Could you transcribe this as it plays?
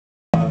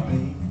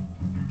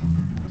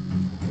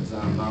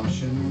I'm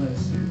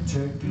motionless and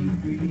turkey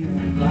green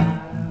and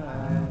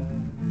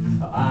blind.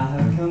 I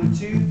have come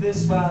to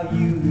this while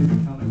you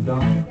have come and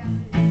gone.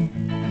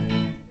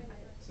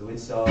 So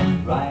it's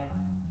alright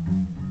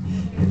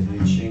if you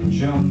change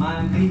your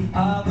mind the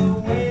other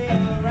way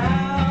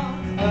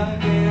around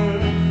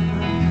again.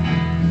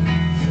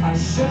 I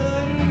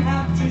shouldn't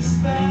have to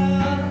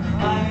spell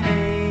my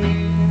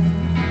name.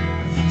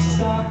 So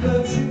stop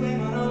the two-way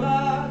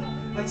monologue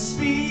and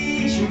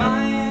speak your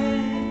mind.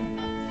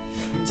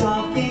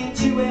 Talking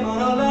to a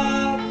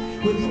monologue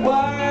with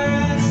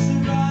words to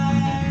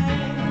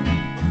rhyme.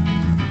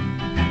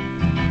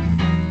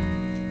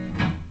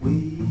 We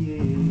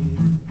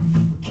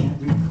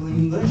can't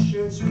reclaim the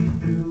shirts we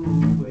threw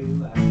away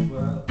last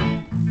world.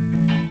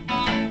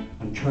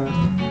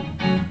 Uncurled,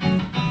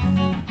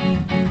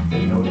 the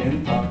note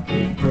in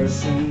pocket,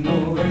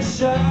 personal shirts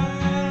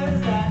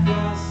that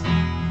rust.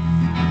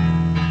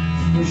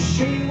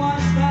 Machine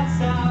wash, that's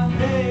how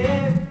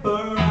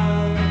paper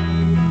runs.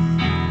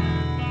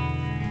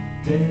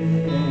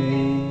 Days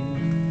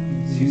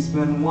you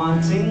spent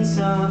wanting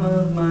some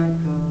of my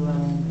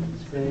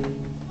Columbus face.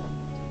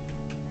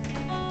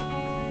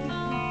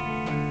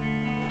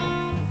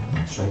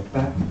 Strike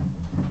back.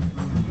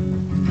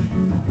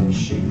 Now the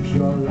shape of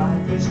your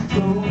life is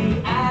cruel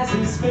as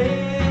his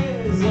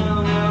face.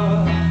 Oh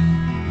no,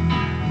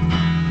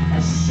 I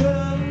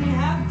shouldn't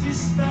have to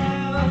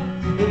spell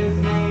his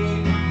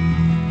name.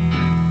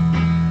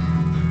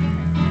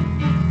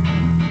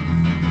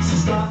 So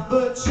stop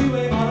the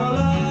two-way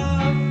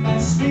monologue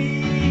and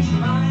speak your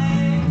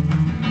mind.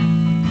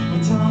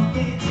 We're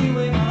talking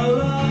two-way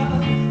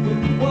monologue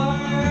with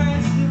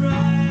words that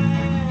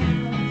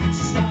rhyme.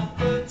 So stop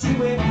the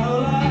two-way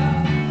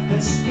monologue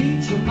and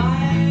speak your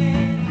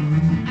mind.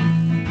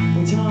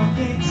 We're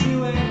talking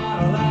two-way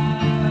monologue.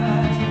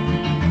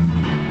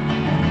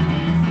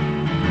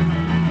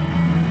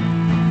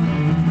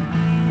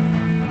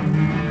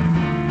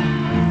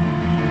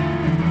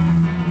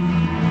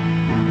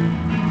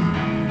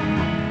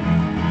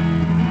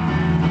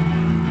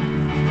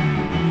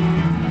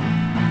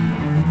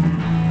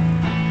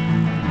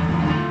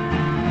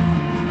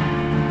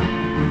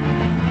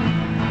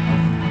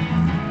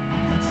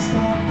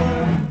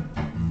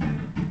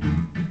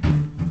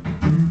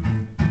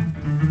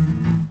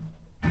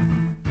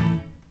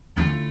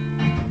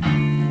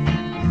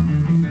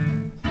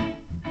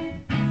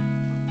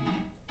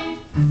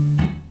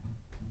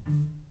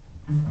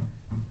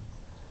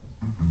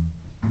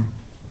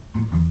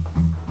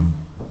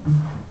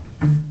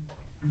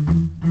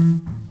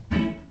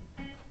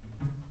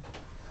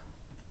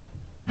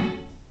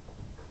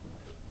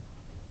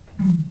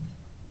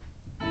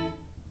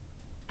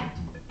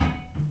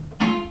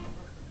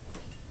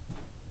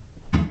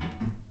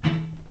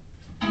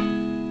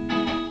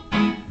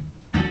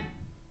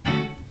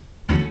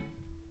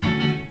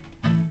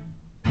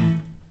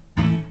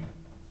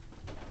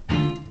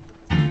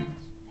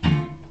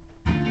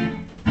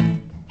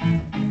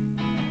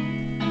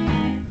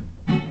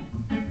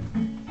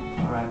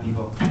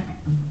 People,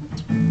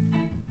 we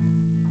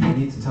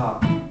need to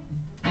talk.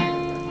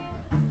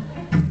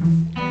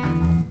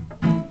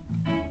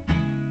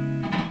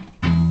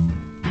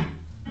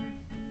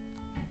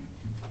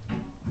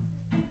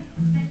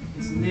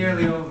 It's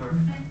nearly over.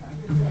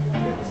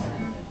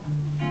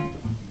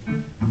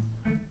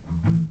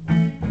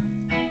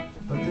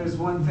 But there's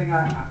one thing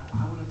I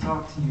want to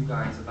talk to you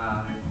guys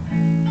about.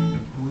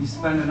 We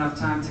spend enough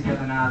time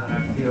together now that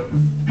I feel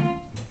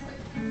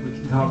we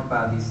can talk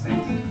about these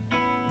things.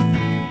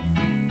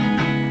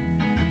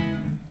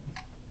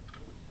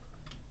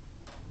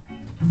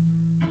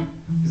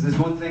 There's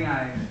one thing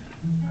I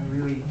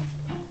really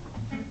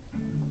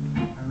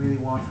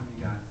want from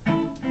you guys.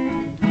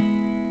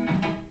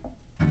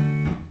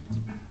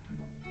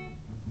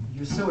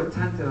 You're so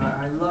attentive.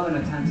 I love an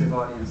attentive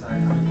audience.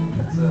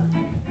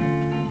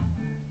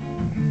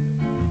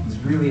 It's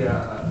really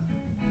a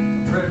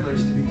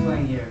privilege to be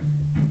playing here.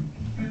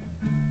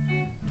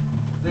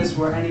 If this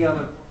were any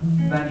other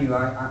venue,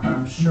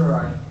 I'm sure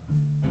I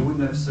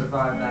wouldn't have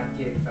survived that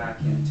gig back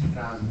in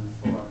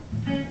 2004.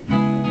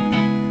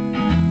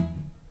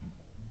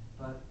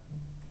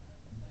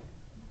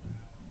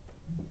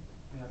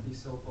 Be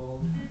so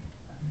bold and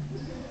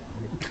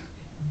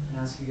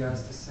ask you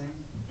guys to sing.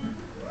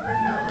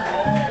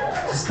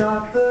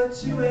 Stop the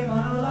two-way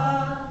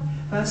monologue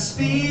and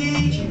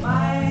speak your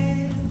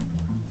mind.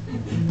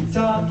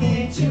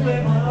 Talking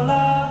two-way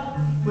monologue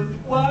with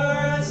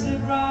words that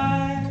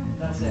rhyme.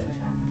 That's it.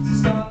 So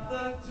stop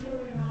the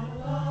two-way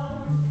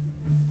monologue,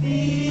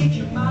 speak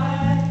your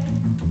mind.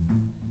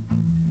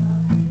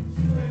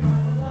 Two-way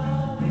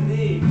monologue,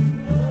 indeed.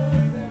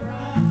 Words that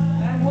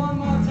rhyme. And one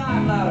more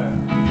time, louder.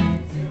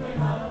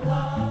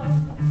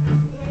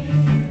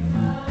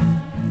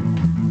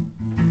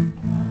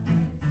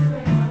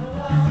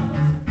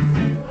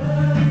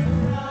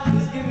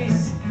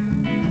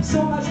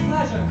 So much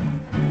pleasure.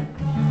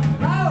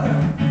 Louder.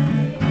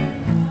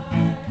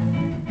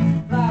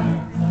 Louder.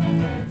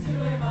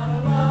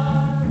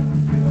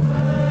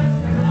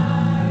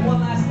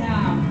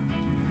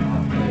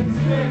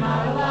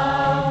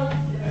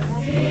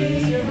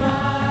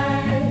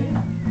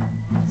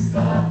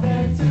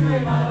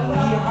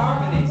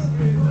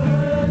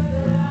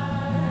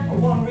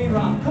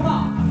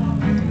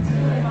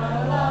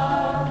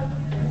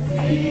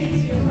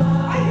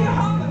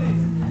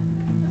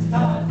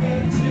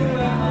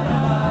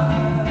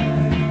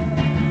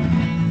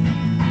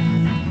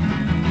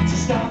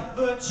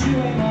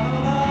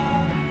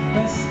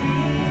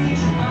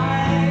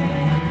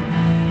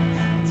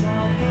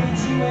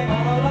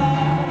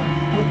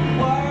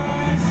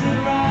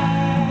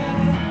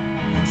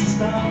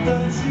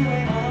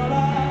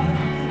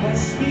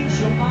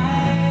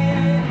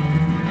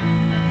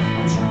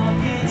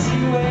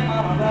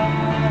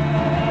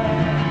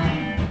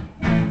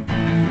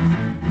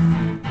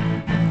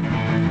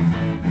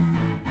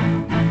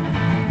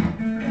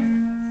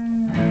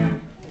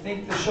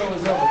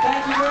 was over. Thank